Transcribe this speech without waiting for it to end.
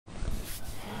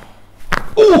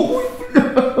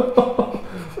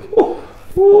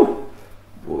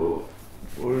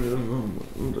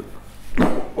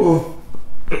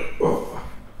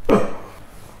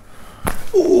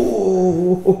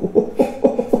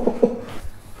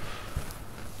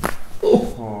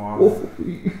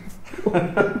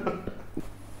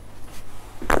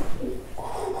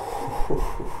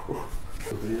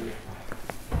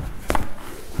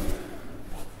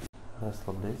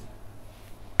Расслабляйся.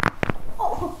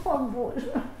 О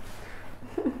боже.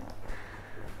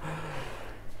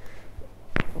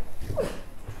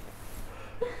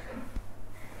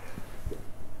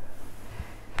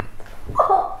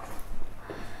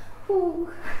 Фух.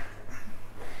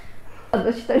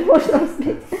 Ладно, считай, можно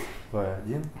успеть. Давай,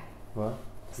 1, 2.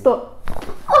 100.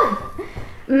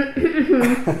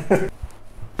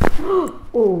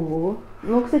 Ого.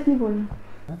 Ну, кстати, не больно.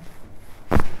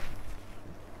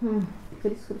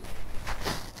 Рисуй.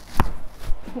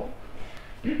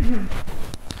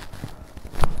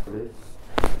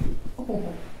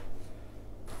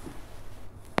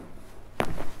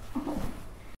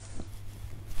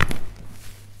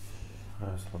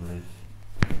 Расслабляйся.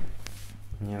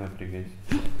 Не напрягайся.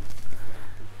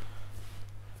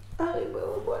 Ай,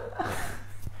 было больно.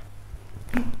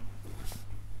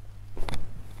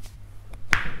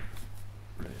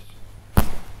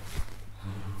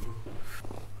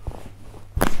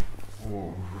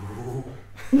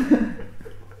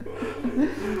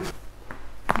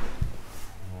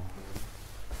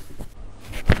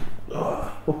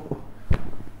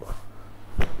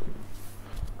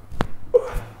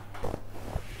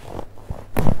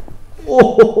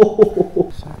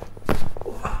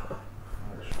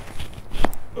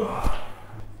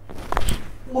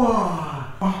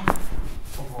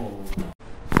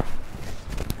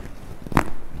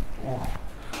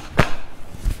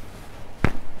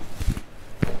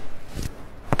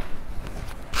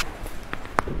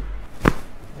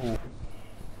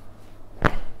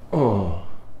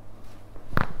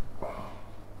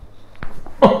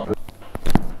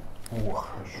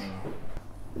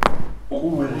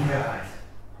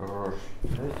 Хорош.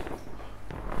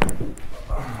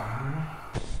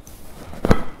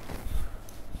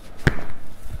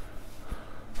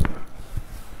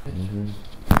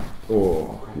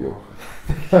 Ох, ё.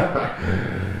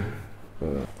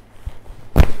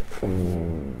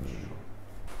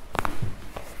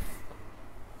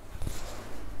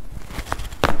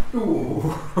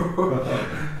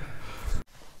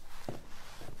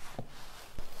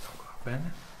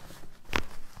 Bene?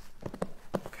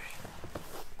 Ok.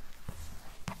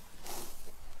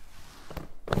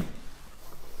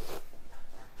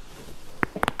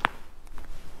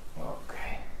 Ok.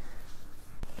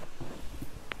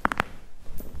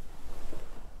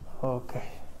 Ok.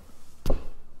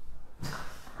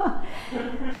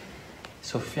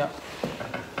 Soffia.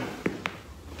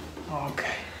 Ok.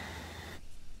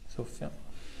 Soffia.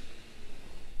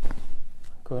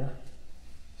 Ancora.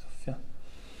 Soffia.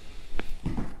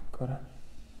 Ancora.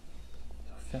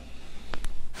 Soffia.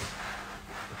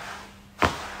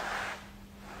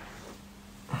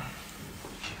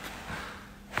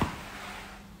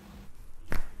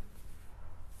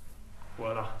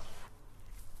 Voilà.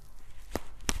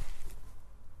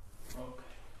 Ok.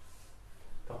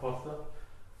 T'as pas ça?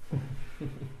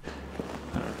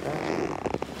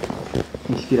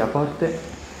 Inspira forte,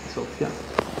 soffia.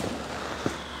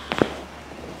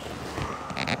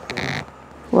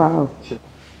 Wow.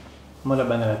 Molla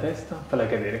bene la testa, falla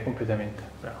cadere completamente.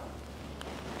 Bravo.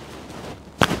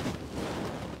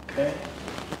 Ok.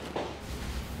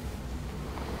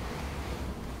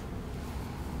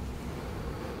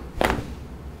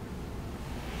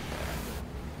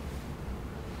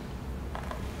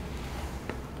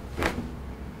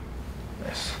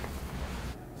 Yes.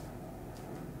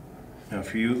 Now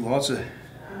for you, lots of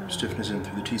stiffness in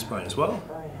through the T-spine as well.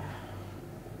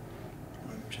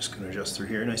 I'm just going to adjust through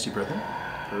here. Nice deep breath in.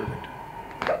 Perfect.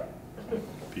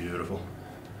 Beautiful.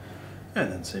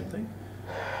 And then same thing.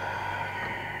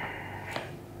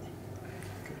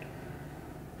 Good.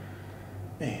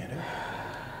 And out.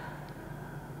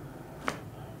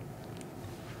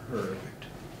 Perfect.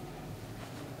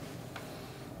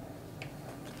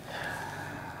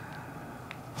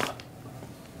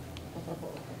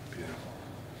 Beautiful.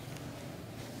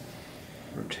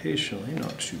 Rotationally,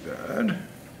 not too bad.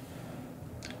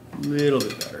 Little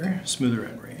bit better, smoother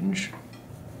end range.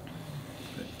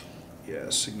 But yeah,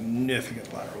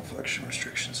 significant lateral flexion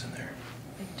restrictions in there.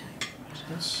 Big time.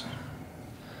 Yes.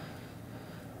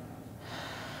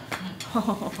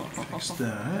 Fix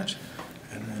that,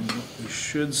 and then what we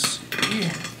should see,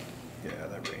 yeah,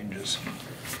 that range is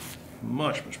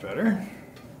much, much better.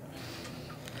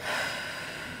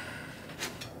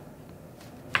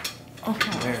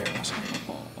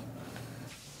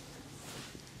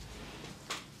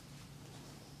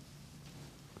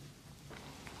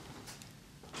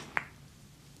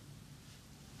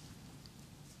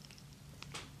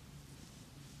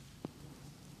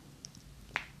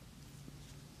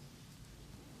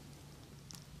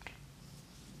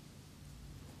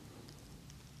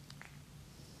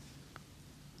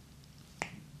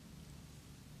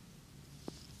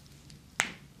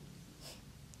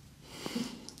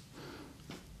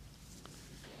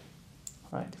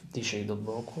 Дишай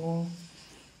дълбоко.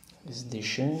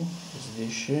 Издишай,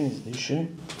 издишай, издишай.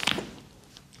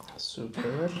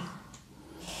 Супер.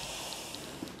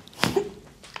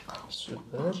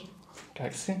 Супер.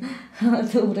 Как си?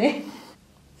 Добре.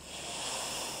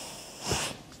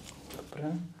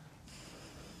 Добре.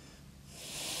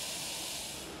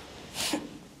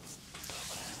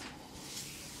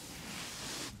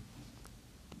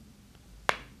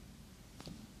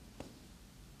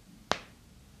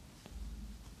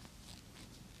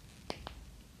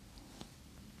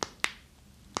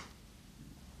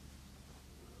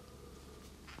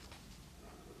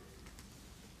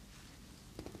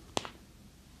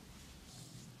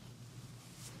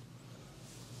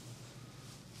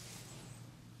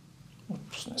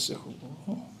 Отпусни се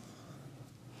хубаво.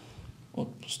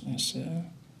 Отпусни се.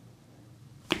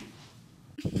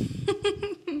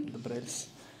 Добре ли си?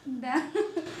 Да.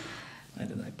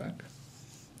 Айде, дай пак.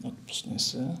 Отпусни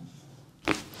се.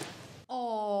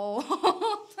 О,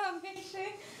 това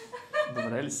беше.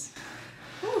 Добре ли си?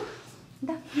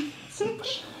 Да. Супер.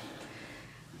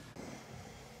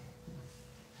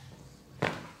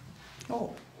 Oh,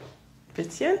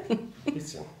 bisschen?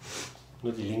 Bisschen.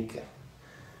 Nur die linke.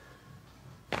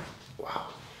 Wow.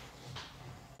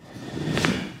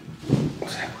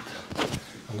 Sehr gut.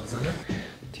 Andere Seite.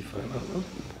 Tiefer einatmen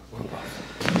und raus.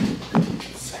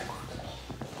 Sehr gut.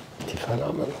 Tiefer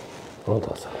einatmen und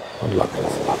raus. Und locker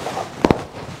lassen, locker, locker.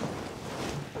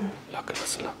 Locker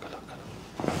lassen, locker, locker.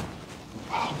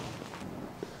 Wow.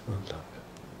 Und locker.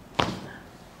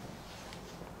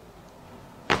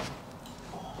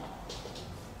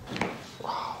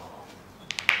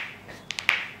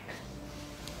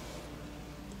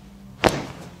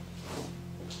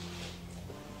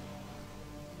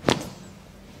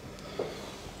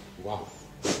 Wow.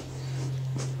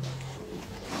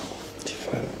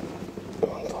 Tiefer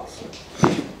und raus.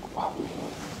 Wow.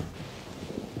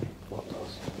 Und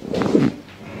raus.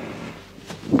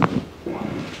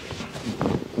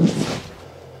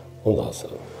 Und raus.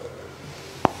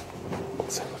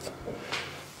 Sehr gut.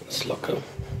 Ist locker.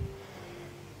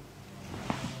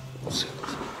 Sehr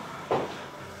gut.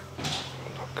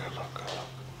 Locker, locker,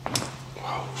 locker.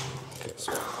 Wow. Okay,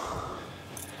 so.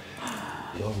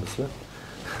 Ja, ein bisschen.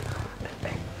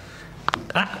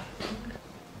 Ei.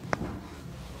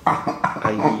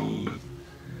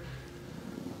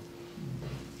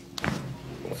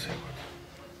 Sehr gut.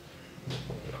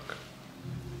 Locker.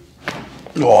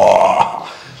 Oh.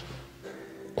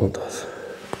 Und das.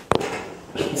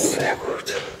 Sehr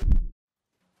gut.